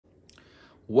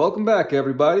Welcome back,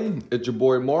 everybody. It's your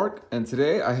boy Mark, and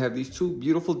today I have these two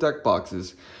beautiful deck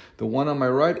boxes. The one on my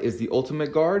right is the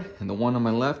Ultimate Guard, and the one on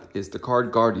my left is the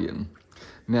Card Guardian.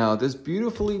 Now, this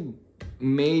beautifully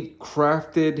made,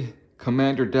 crafted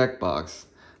Commander deck box,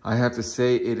 I have to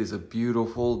say it is a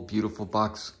beautiful, beautiful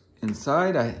box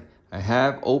inside. I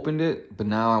have opened it, but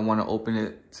now I want to open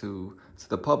it to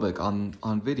the public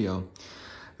on video.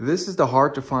 This is the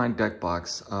hard to find deck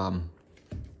box.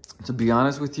 To be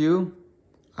honest with you,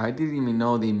 I didn't even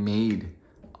know they made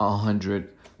 100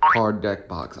 card deck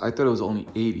box. I thought it was only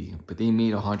 80, but they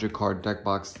made 100 card deck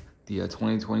box, the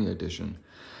 2020 edition.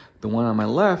 The one on my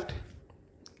left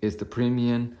is the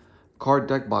premium card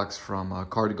deck box from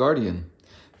Card Guardian.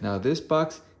 Now this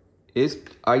box is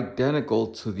identical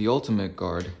to the Ultimate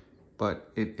Guard, but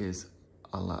it is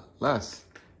a lot less.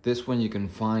 This one you can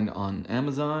find on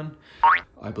Amazon.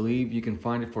 I believe you can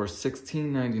find it for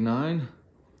 $16.99.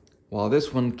 While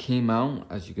this one came out,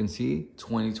 as you can see,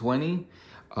 2020,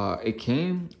 it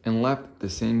came and left the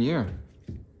same year.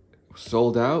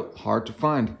 Sold out, hard to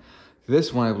find.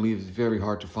 This one I believe is very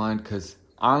hard to find because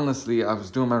honestly, I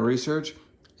was doing my research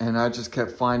and I just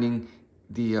kept finding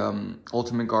the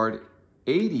Ultimate Guard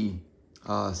 80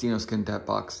 Xenoskin deck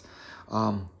box.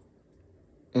 And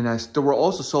they were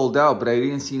also sold out, but I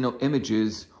didn't see no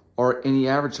images or any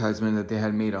advertisement that they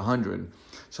had made 100.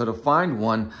 So to find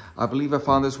one, I believe I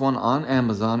found this one on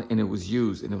Amazon and it was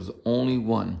used and it was only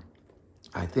one.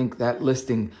 I think that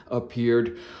listing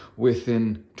appeared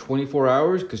within 24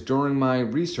 hours because during my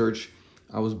research,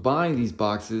 I was buying these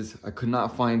boxes. I could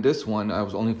not find this one. I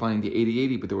was only finding the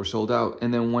 8080, but they were sold out.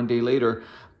 And then 1 day later,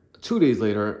 2 days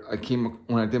later,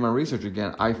 when I did my research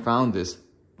again, I found this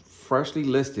freshly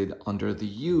listed under the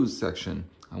used section.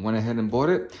 I went ahead and bought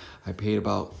it. I paid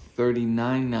about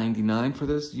 $39.99 for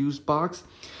this used box.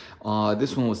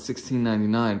 This one was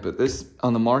 $16.99, but this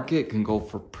on the market can go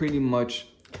for pretty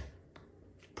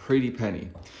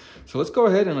penny. So let's go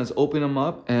ahead and let's open them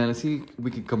up and let's see if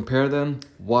we can compare them,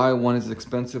 why one is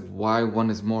expensive, why one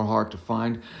is more hard to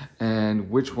find, and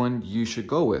which one you should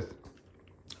go with.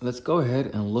 Let's go ahead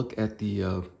and look at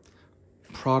the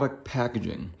product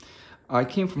packaging. I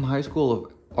came from high school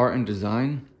of art and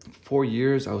design. 4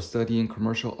 years I was studying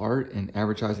commercial art and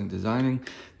advertising designing.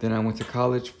 Then I went to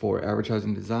college for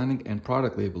advertising designing and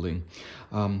product labeling.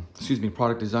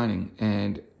 Product designing.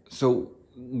 And so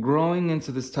growing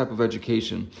into this type of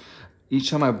education, each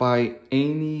time I buy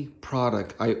any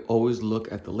product, I always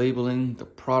look at the labeling, the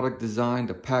product design,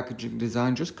 the packaging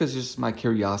design, just because it's just my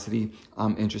curiosity.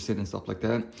 I'm interested in stuff like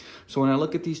that. So when I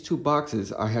look at these two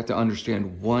boxes, I have to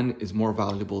understand one is more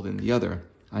valuable than the other.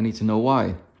 I need to know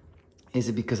why. Is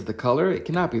it because of the color? It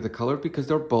cannot be the color because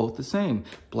they're both the same.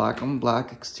 Black on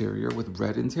black exterior with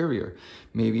red interior.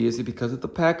 Maybe is it because of the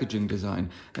packaging design?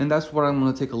 And that's what I'm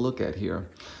going to take a look at here.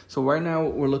 So right now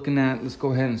we're looking at, let's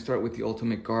go ahead and start with the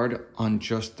Ultimate Guard on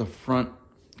just the front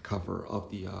cover of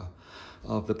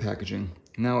the packaging.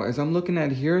 Now, as I'm looking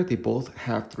at here, they both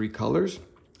have 3 colors.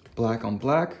 Black on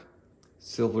black,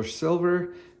 silver,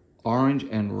 silver, orange,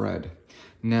 and red.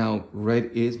 Now,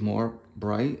 red is more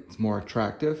bright, it's more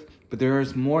attractive, but there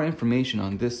is more information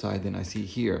on this side than I see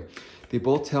here. They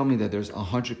both tell me that there's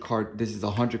 100 card, this is a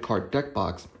 100 card deck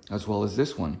box, as well as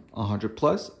this one, 100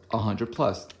 plus, 100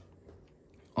 plus.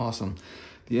 Awesome.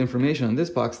 The information on this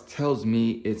box tells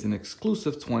me it's an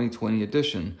exclusive 2020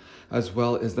 edition, as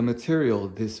well as the material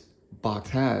this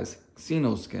box has,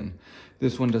 Xenoskin.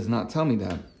 This one does not tell me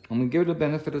that. I'm gonna give it a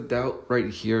benefit of doubt right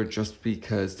here just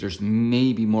because there's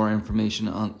maybe more information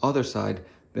on other side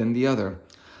than the other.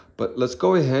 But let's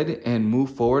go ahead and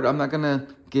move forward. I'm not gonna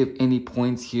give any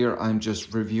points here. I'm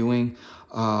just reviewing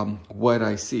what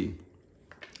I see.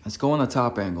 Let's go on the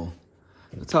top angle.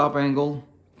 The top angle,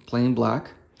 plain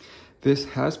black. This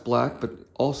has black, but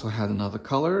also has another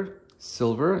color,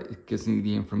 silver. It gives me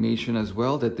the information as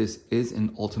well that this is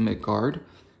an Ultimate Guard.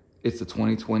 It's a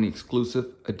 2020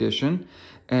 exclusive edition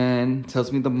and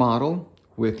tells me the model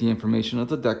with the information of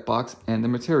the deck box and the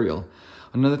material.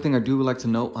 Another thing I do like to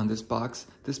note on this box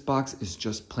is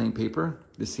just plain paper,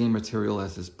 the same material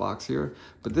as this box here,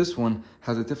 but this one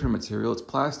has a different material. It's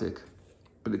plastic,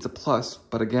 but it's a plus.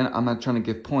 But again, I'm not trying to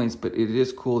give points, but it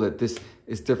is cool that this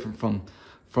is different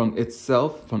from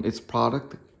itself, from its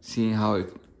product, seeing how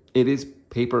it is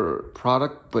paper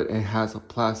product, but it has a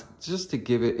plastic just to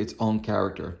give it its own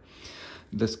character.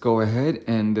 Let's go ahead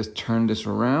and just turn this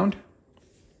around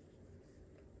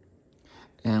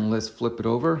and let's flip it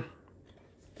over.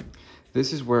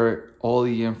 This is where all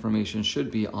the information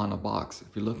should be on a box.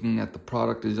 If you're looking at the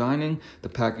product designing, the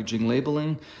packaging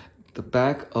labeling, the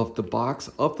back of the box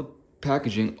of the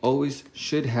packaging always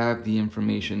should have the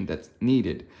information that's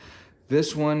needed.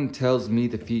 This one tells me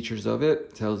the features of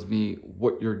it, tells me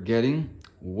what you're getting,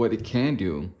 what it can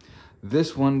do.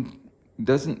 This one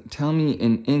doesn't tell me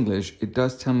in English. It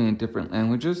does tell me in different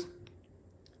languages,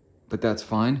 but that's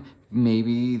fine.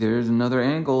 Maybe there's another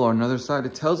angle or another side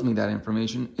that tells me that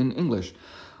information in English.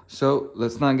 So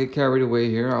let's not get carried away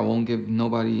here. I won't give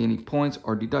nobody any points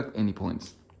or deduct any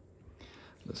points.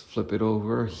 Let's flip it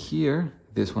over here.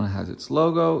 This one has its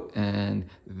logo and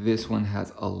this one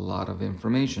has a lot of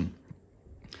information.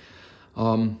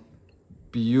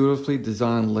 Beautifully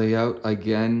designed layout.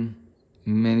 Again,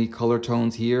 many color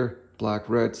tones here. Black,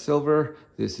 red, silver.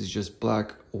 This is just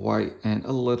black, white, and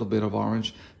a little bit of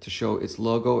orange to show its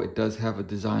logo. It does have a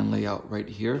design layout right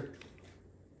here.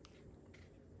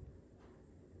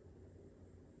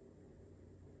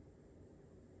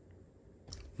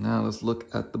 Now let's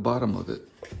look at the bottom of it.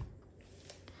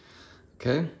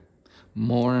 Okay,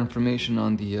 more information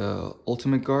on the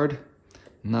Ultimate Guard.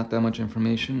 Not that much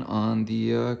information on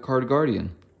the Card Guardian.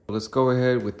 Let's go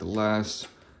ahead with the last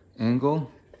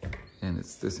angle, and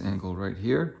it's this angle right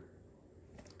here.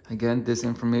 Again, this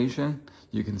information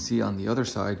you can see on the other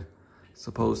side, as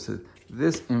opposed to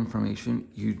this information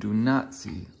you do not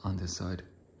see on this side.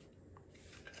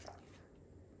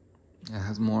 It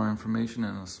has more information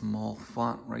in a small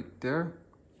font right there,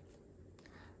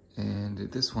 and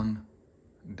this one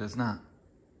does not.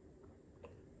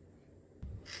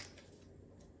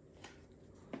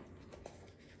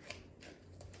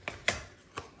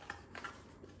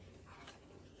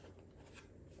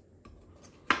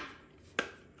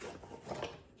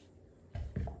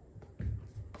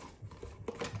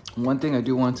 One thing I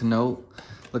do want to note,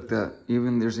 look, that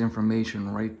even there's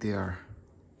information right there.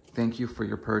 Thank you for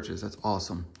your purchase. That's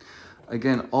awesome.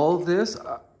 Again, all this,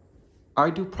 I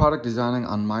do product designing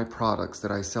on my products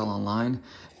that I sell online.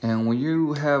 And when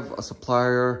you have a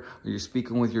supplier or you're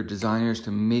speaking with your designers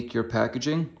to make your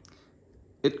packaging,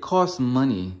 it costs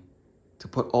money to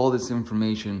put all this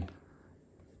information,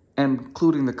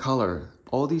 including the color.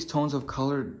 All these tones of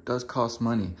color does cost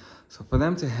money. So for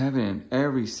them to have it in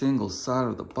every single side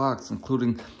of the box,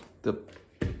 including the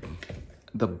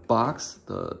box,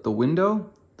 the window,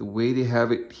 the way they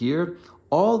have it here,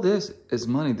 all this is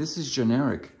money. This is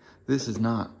generic. This is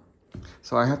not.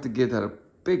 So I have to give that a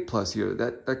big plus here.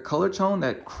 That color tone,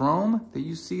 that chrome that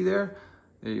you see there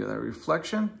you go, that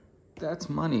reflection, that's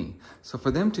money. So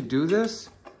for them to do this,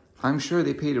 I'm sure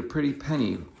they paid a pretty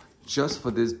penny just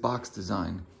for this box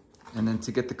design, and then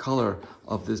to get the color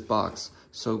of this box.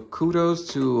 So kudos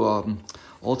to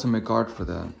Ultimate Guard for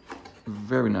that.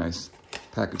 Very nice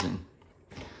packaging.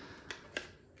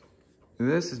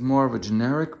 This is more of a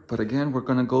generic, but again, we're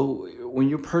gonna go, when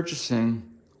you're purchasing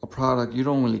a product, you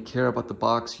don't really care about the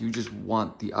box. You just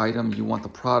want the item. You want the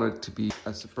product to be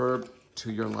superb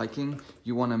to your liking.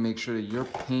 You wanna make sure that you're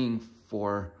paying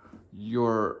for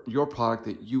your product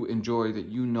that you enjoy, that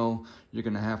you know you're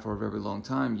gonna have for a very long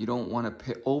time. You don't wanna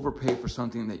overpay for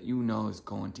something that you know is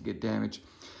going to get damaged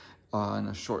in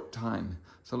a short time.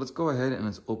 So let's go ahead and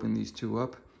let's open these two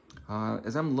up.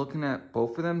 As I'm looking at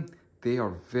both of them, they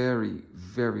are very,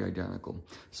 very identical.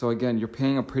 So again, you're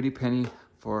paying a pretty penny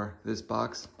for this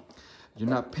box. You're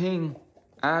not paying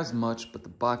as much, but the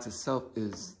box itself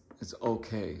is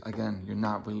okay. Again, you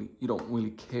don't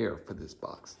really care for this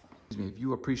box. If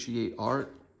you appreciate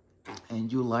art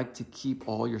and you like to keep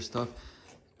all your stuff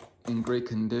in great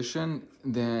condition,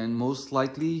 then most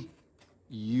likely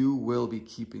you will be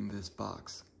keeping this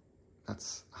box.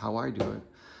 That's how I do it.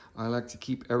 I like to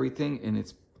keep everything in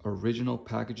its original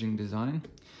packaging design.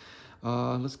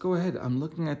 Let's go ahead. I'm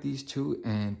looking at these two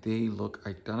and they look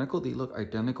identical. They look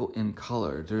identical in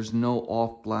color. There's no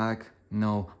off black,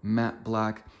 no matte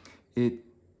black.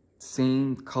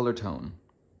 Same color tone.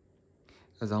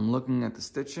 As I'm looking at the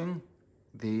stitching,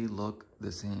 they look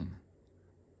the same.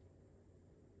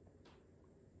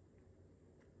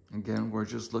 Again, we're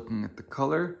just looking at the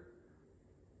color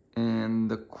and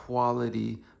the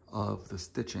quality of the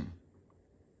stitching.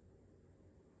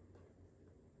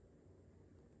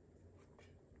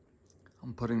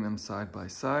 I'm putting them side by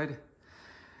side.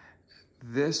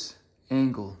 This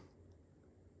angle,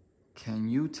 can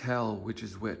you tell which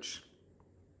is which?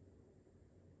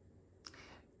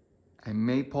 I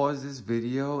may pause this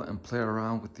video and play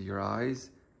around with your eyes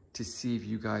to see if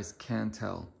you guys can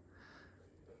tell.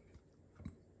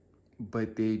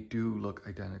 But they do look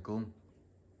identical.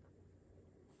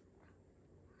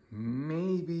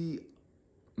 Maybe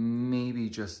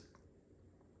just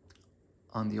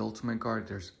on the Ultimate Guard,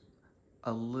 there's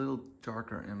a little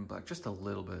darker in black, just a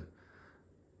little bit.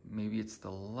 Maybe it's the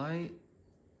light,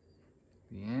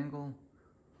 the angle,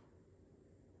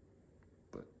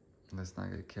 but let's not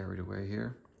get carried away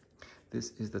here.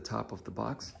 This is the top of the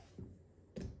box.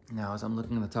 Now, as I'm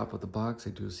looking at the top of the box, I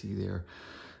do see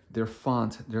their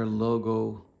font, their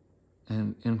logo,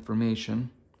 and information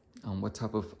on what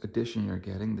type of edition you're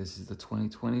getting. This is the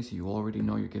 2020, so you already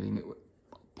know you're getting it with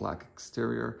black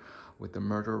exterior with the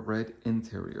murder red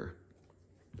interior.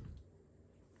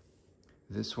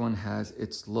 This one has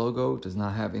its logo, does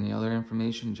not have any other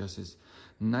information, just is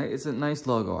nice. It's a nice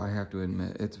logo, I have to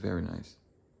admit. It's very nice.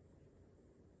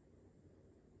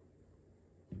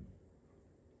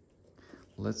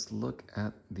 Let's look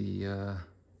at the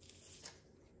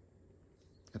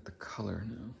color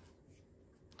now.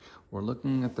 We're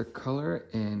looking at the color,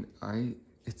 and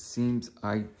it seems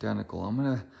identical. I'm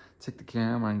gonna take the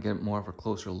camera and get more of a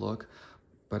closer look,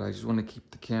 but I just want to keep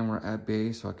the camera at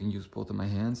bay so I can use both of my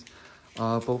hands.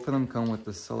 Both of them come with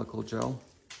the silicone gel.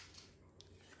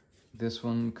 This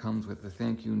one comes with a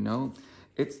thank you note.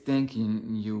 It's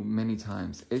thanking you many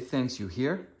times. It thanks you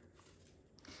here.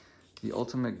 The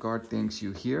Ultimate Guard thanks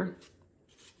you here.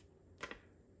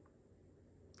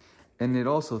 And it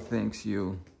also thanks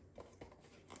you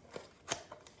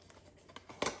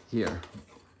here.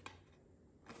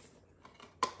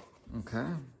 Okay.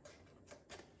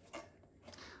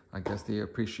 I guess they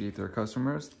appreciate their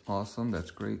customers. Awesome,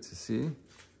 that's great to see.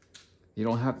 They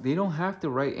don't have to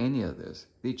write any of this.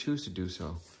 They choose to do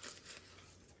so.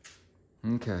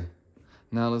 Okay.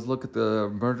 Now let's look at the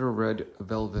murder red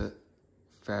velvet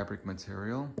fabric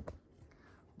material.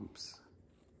 Oops.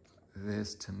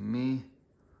 This to me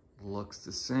looks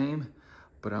the same,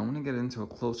 but I want to get into a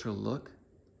closer look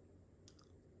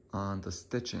on the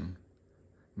stitching.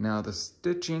 Now the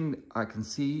stitching I can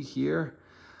see here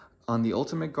on the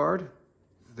Ultimate Guard,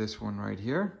 this one right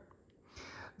here,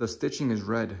 the stitching is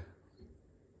red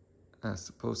as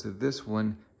opposed to this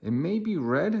one. It may be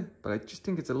red, but I just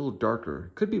think it's a little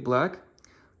darker. It could be black,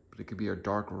 but it could be a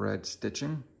dark red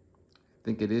stitching. I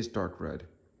think it is dark red.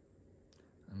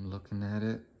 I'm looking at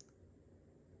it.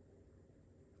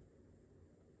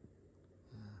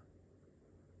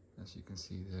 Yeah. As you can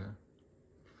see there.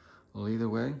 Well, either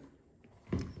way,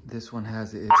 this one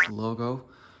has its logo,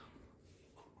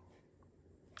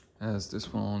 as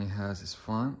this one only has its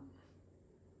font.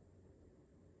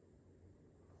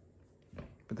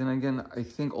 But then again, I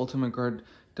think Ultimate Guard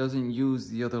doesn't use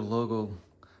the other logo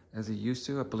as it used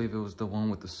to. I believe it was the one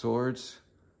with the swords.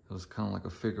 It was kind of like a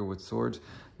figure with swords.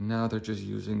 Now they're just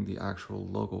using the actual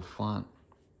logo font.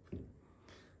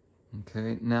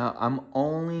 Okay, now I'm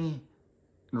only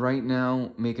right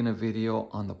now making a video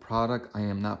on the product. I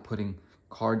am not putting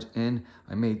cards in.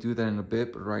 I may do that in a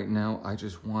bit, but right now I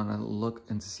just want to look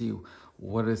and see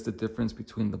what is the difference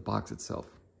between the box itself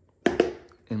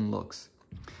in looks.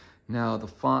 Now the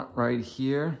font right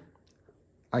here,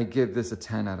 I give this a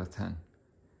 10 out of 10.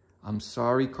 I'm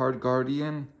sorry, Card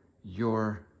Guardian,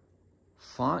 your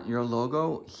font, your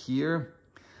logo here,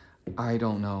 I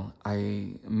don't know.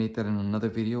 I made that in another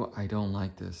video. I don't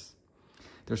like this.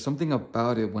 There's something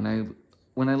about it when I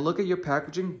look at your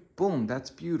packaging, boom, that's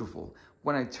beautiful.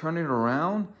 When I turn it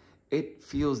around, it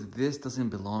feels this doesn't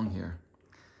belong here.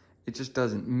 It just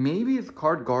doesn't. Maybe if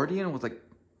Card Guardian was like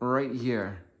right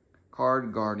here,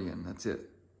 Card Guardian, that's it.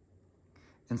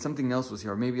 And something else was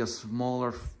here, or maybe a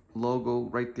smaller logo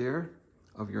right there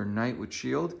of your knight with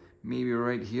shield, maybe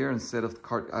right here instead of the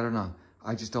card. I don't know.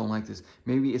 I just don't like this.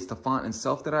 Maybe it's the font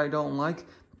itself that I don't like,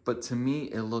 but to me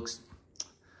it looks,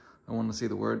 I want to say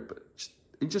the word, but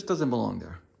it just doesn't belong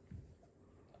there.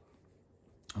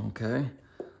 Okay.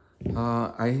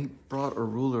 I brought a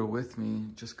ruler with me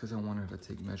just because I wanted to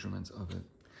take measurements of it.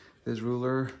 This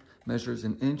ruler measures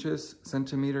in inches,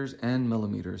 centimeters, and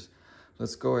millimeters.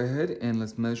 Let's go ahead and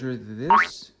let's measure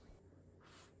this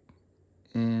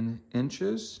in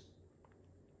inches.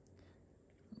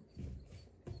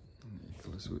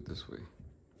 Let's do it this way.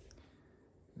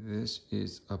 This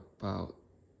is about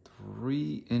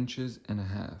 3.5 inches.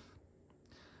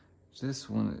 This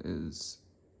one is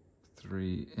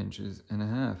 3.5 inches.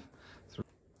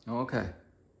 Okay.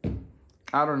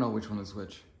 I don't know which one is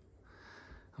which.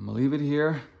 I'm gonna leave it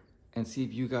here and see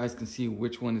if you guys can see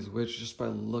which one is which just by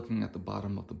looking at the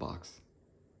bottom of the box.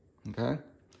 Okay?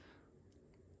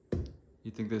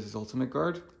 You think this is Ultimate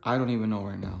Guard? I don't even know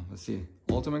right now. Let's see.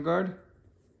 Ultimate Guard?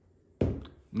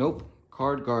 Nope.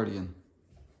 Card Guardian.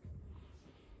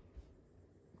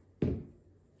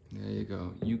 There you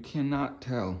go. You cannot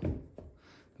tell the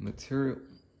material.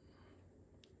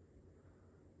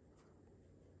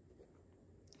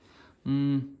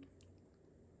 You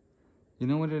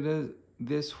know what it is?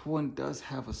 This one does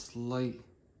have a slight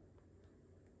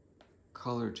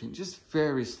color change, just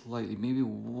very slightly, maybe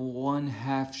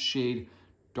 1/2 shade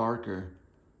darker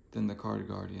than the Card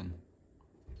Guardian.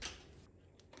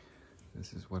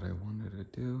 this is what I wanted to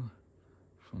do.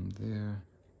 From there,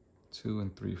 2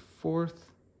 3/4, or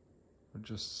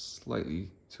just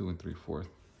slightly 2 3/4.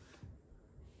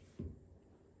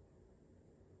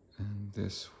 And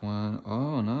this one,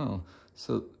 oh no.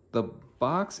 So the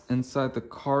box inside the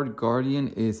Card Guardian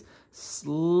is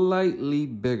slightly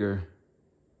bigger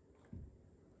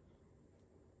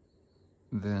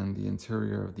than the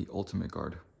interior of the Ultimate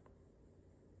Guard.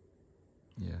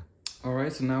 Yeah. All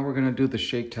right, so now we're gonna do the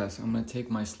shake test. I'm gonna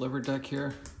take my sliver deck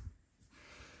here,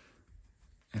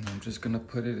 and I'm just gonna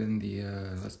put it in the,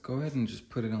 let's go ahead and just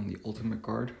put it on the Ultimate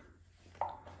Guard.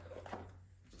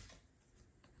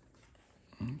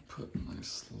 And put my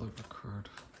sliver card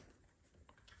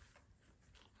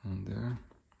on there.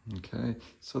 Okay,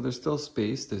 so there's still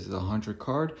space. This is a 100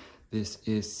 card. This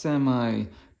is semi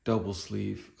double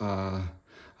sleeve.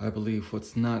 I believe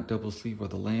what's not double sleeve are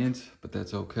the lands, but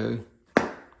that's okay.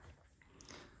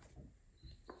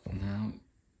 Now,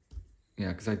 yeah,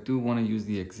 because I do want to use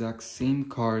the exact same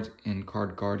cards in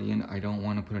Card Guardian. I don't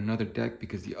want to put another deck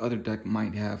because the other deck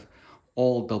might have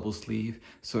all double sleeve,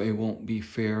 so it won't be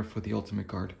fair for the Ultimate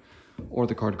Guard or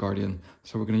the Card Guardian.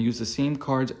 So we're going to use the same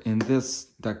cards in this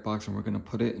deck box, and we're going to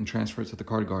put it and transfer it to the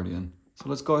Card Guardian. So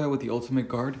let's go ahead with the Ultimate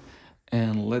Guard,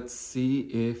 and let's see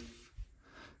if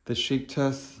the shake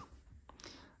test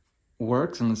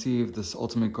works, and let's see if this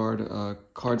Ultimate Guard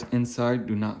cards inside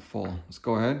do not fall. Let's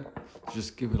go ahead.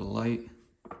 Just give it a light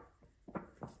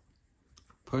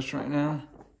push right now.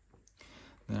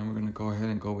 Then we're gonna go ahead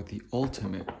and go with the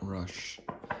Ultimate Rush.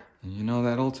 And you know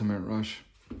that Ultimate Rush.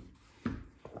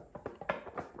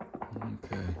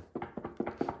 Okay.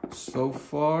 So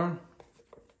far,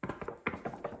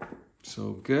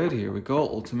 so good. Here we go.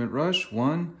 Ultimate Rush.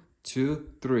 1, 2,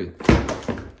 3.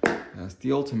 That's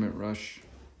the Ultimate Rush.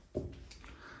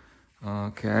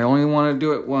 Okay, I only want to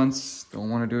do it once. Don't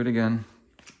want to do it again.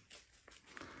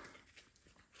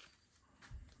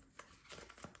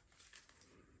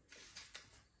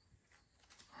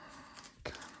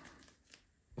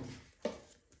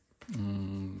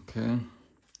 Okay.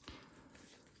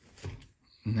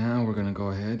 Now we're going to go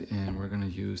ahead and we're going to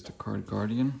use the Card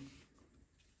Guardian.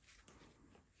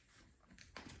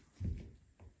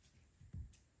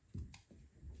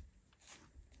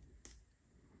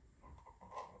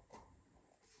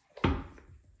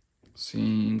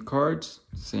 Same cards,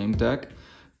 same deck.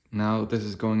 Now this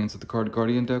is going into the Card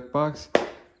Guardian deck box.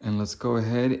 And let's go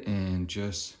ahead and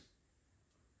just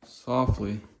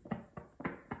softly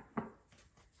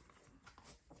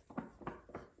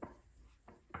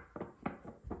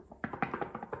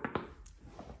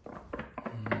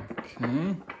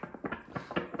okay,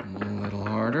 a little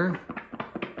harder.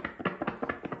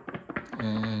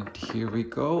 And here we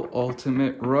go.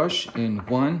 Ultimate Rush in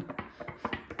 1,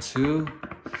 2,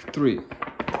 3.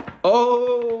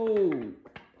 Oh!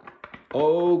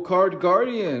 Oh, Card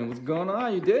Guardian, what's going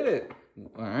on? You did it.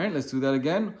 All right, let's do that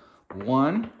again.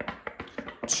 1,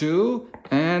 2,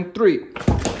 and 3.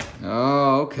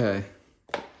 Oh, okay.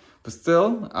 But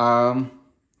still,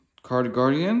 Card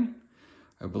Guardian,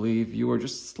 I believe you are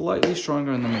just slightly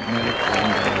stronger in the magnetic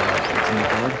and Ultimate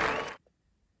Guard.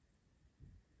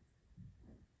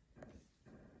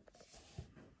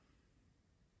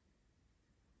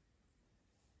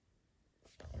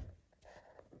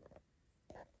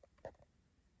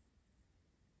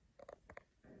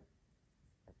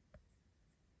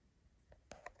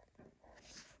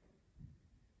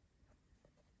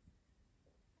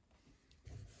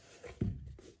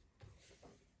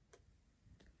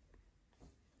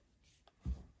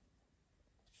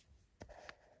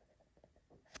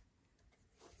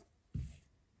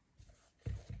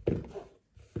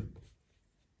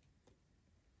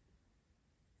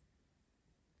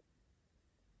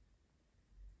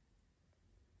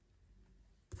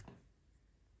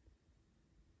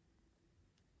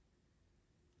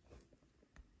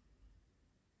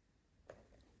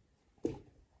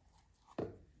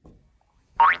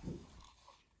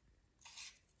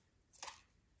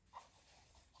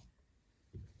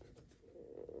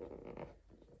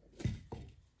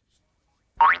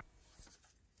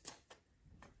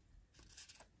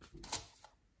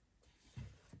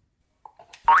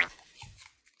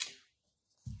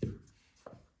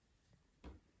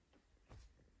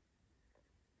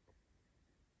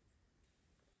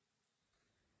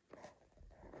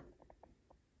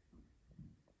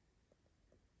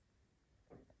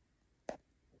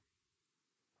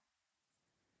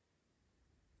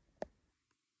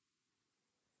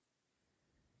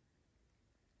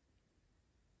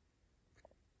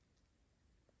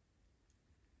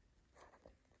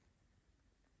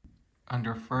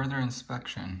 Under further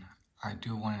inspection, I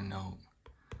do want to note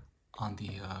on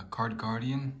the Card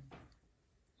Guardian,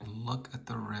 look at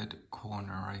the red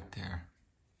corner right there.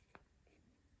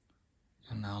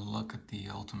 And now look at the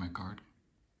Ultimate card,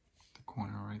 the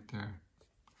corner right there.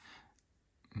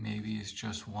 Maybe it's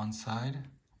just one side,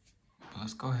 but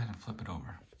let's go ahead and flip it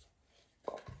over.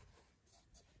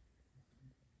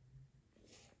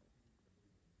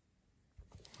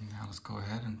 Now let's go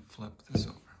ahead and flip this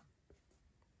over.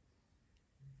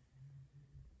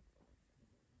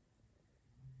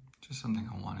 Just something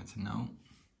I wanted to know.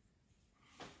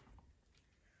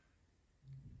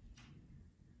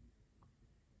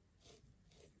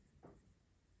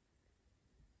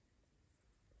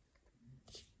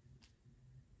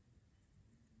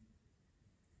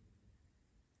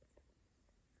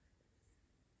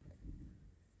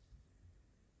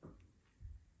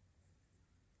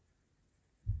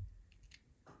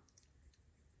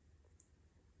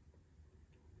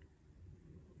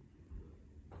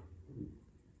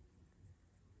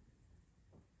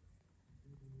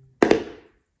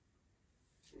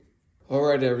 All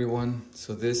right, everyone.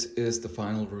 So this is the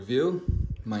final review,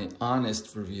 my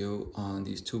honest review on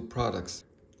these two products.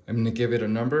 I'm gonna give it a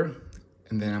number,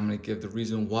 and then I'm gonna give the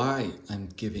reason why I'm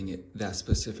giving it that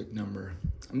specific number.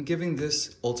 I'm giving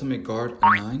this Ultimate Guard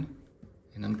a 9,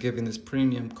 and I'm giving this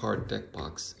Premium Card Deck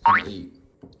Box an 8.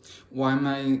 Why am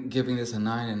I giving this a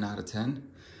 9 and not a 10?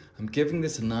 I'm giving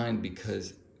this a 9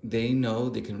 because they know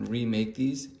they can remake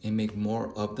these and make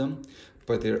more of them,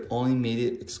 but they're only made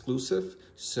it exclusive.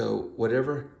 So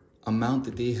whatever amount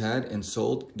that they had and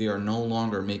sold, they are no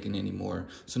longer making anymore.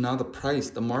 So now the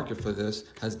price, the market for this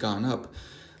has gone up.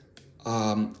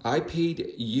 I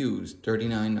paid used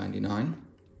 $39.99.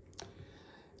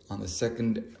 On the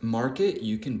second market,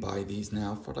 you can buy these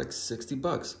now for like 60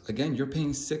 bucks. Again, you're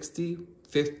paying 60,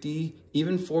 50,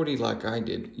 even 40 like I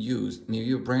did used.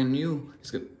 Maybe a brand new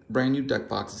deck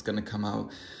box is gonna come out.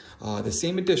 The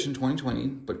same edition, 2020,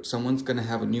 but someone's gonna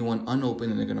have a new one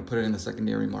unopened and they're gonna put it in the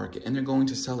secondary market and they're going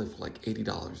to sell it for like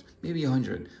 $80, maybe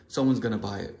 100. Someone's gonna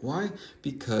buy it. Why?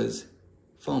 Because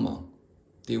FOMO.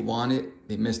 They want it,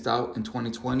 they missed out in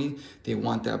 2020. They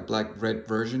want that black-red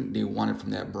version. They want it from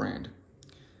that brand.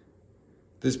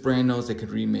 This brand knows they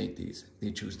could remake these. They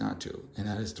choose not to. And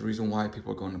that is the reason why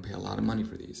people are going to pay a lot of money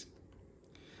for these.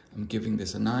 I'm giving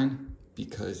this a 9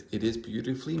 because it is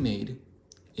beautifully made.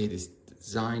 It is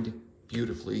designed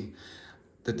beautifully.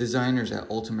 The designers at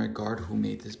Ultimate Guard who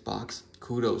made this box,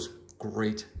 kudos,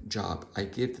 great job. I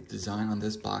give the design on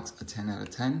this box a 10 out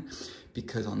of 10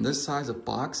 because on this size of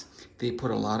box, they put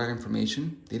a lot of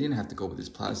information. They didn't have to go with this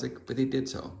plastic, but they did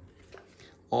so.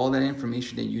 All that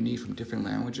information that you need from different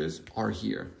languages are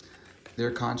here.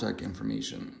 Their contact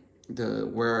information,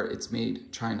 where it's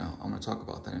made, China, I'm gonna talk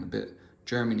about that in a bit.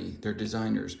 Germany, their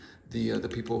designers, the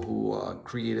people who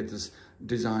created this,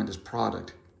 designed this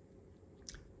product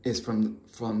is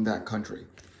from that country,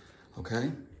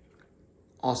 okay?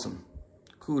 Awesome,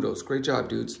 kudos, great job,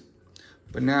 dudes.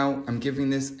 But now I'm giving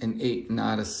this an 8,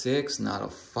 not a 6, not a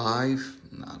 5,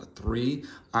 not a 3.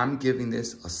 I'm giving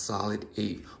this a solid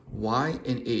 8. Why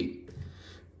an 8?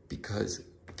 Because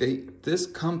this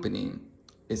company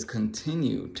is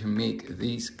continued to make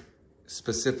these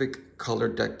specific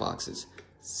colored deck boxes.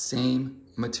 Same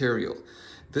material.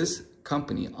 This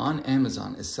company on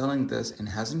Amazon is selling this and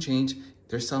hasn't changed.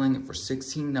 They're selling it for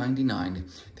 $16.99.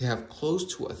 They have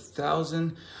close to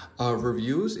 1,000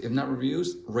 reviews, if not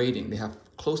reviews, rating. They have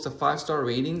close to 5-star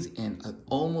ratings, and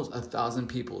almost 1,000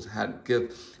 people had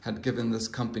given this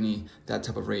company that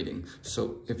type of rating.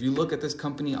 So if you look at this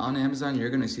company on Amazon, you're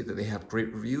gonna see that they have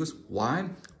great reviews. Why?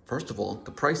 First of all,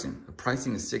 the pricing. The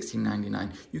pricing is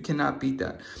 $16.99. You cannot beat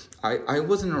that. I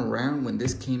wasn't around when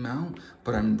this came out,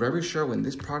 but I'm very sure when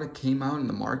this product came out in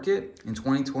the market in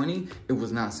 2020, it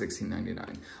was not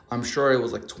 $16.99. I'm sure it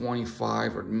was like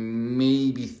 25 or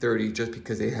maybe 30 just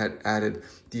because they had added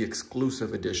the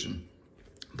exclusive edition.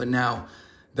 But now,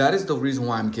 that is the reason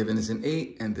why I'm giving this an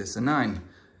 8 and this a 9.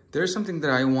 There's something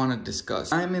that I want to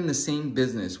discuss. I'm in the same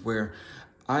business where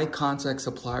I contact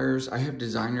suppliers. I have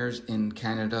designers in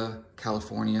Canada,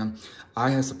 California. I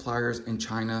have suppliers in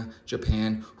China,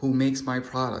 Japan, who makes my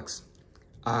products.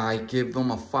 I give them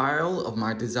a file of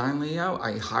my design layout.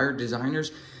 I hire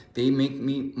designers. They make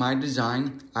me my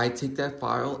design. I take that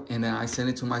file and then I send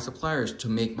it to my suppliers to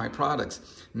make my products.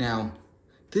 Now,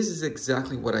 this is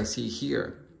exactly what I see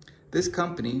here. This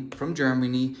company from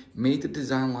Germany made the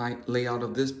design layout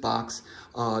of this box,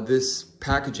 this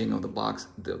packaging of the box,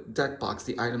 the deck box,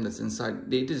 the item that's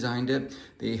inside. They designed it.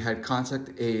 They had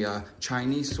contacted a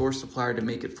Chinese source supplier to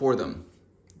make it for them.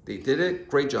 They did it,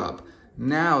 great job.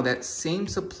 Now that same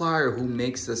supplier who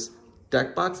makes this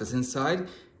deck box that's inside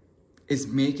is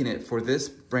making it for this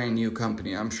brand new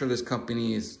company. I'm sure this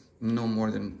company is no more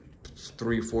than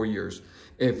 3-4 years.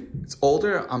 If it's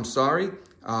older, I'm sorry,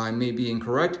 I may be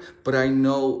incorrect, but I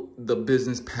know the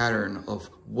business pattern of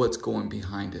what's going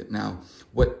behind it. Now,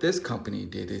 what this company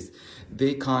did is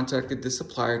they contacted the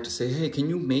supplier to say, hey, can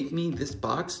you make me this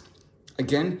box?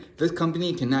 Again, this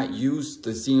company cannot use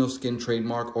the Xenoskin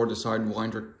trademark or the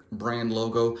Sidewinder brand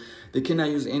logo. They cannot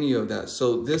use any of that.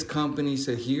 So this company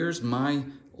said, here's my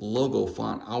logo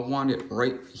font. I want it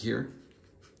right here.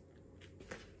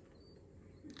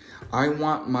 I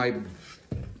want my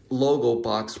logo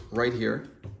box right here.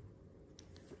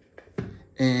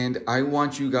 And I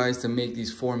want you guys to make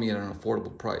these for me at an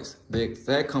affordable price.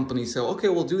 That company said, okay,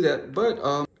 we'll do that, but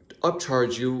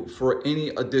upcharge you for any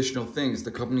additional things. The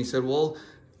company said, well,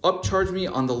 upcharge me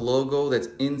on the logo that's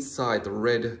inside the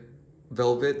red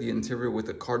velvet, the interior with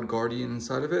the card guardian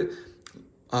inside of it.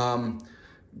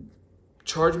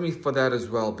 Charge me for that as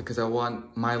well because I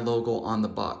want my logo on the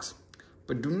box.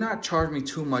 But do not charge me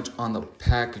too much on the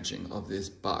packaging of this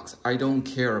box. I don't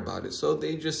care about it. So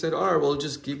they just said, all right, we'll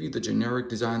just give you the generic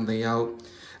design layout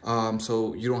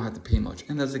so you don't have to pay much.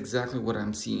 And that's exactly what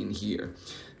I'm seeing here.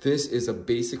 This is a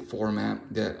basic format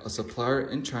that a supplier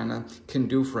in China can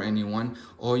do for anyone.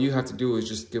 All you have to do is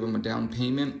just give them a down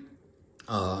payment,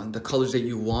 the colors that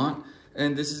you want.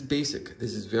 And this is basic.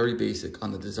 This is very basic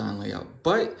on the design layout.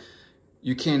 But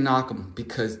you can't knock them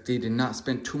because they did not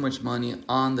spend too much money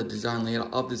on the design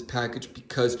layout of this package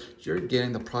because you're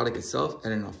getting the product itself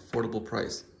at an affordable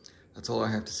price. That's all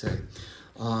I have to say.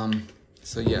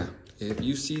 So yeah, if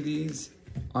you see these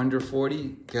under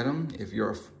 40, get them if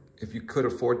you could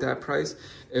afford that price.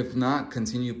 If not,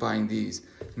 continue buying these.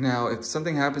 Now, if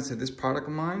something happens to this product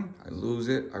of mine, I lose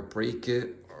it, I break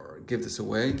it, or give this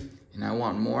away, and I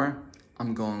want more,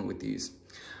 I'm going with these.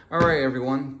 All right,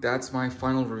 everyone, that's my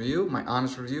final review, my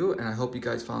honest review, and I hope you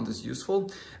guys found this useful.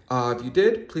 If you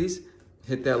did, please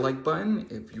hit that like button.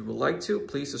 If you would like to,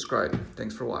 please subscribe.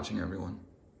 Thanks for watching, everyone.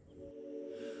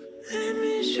 Let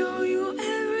me show you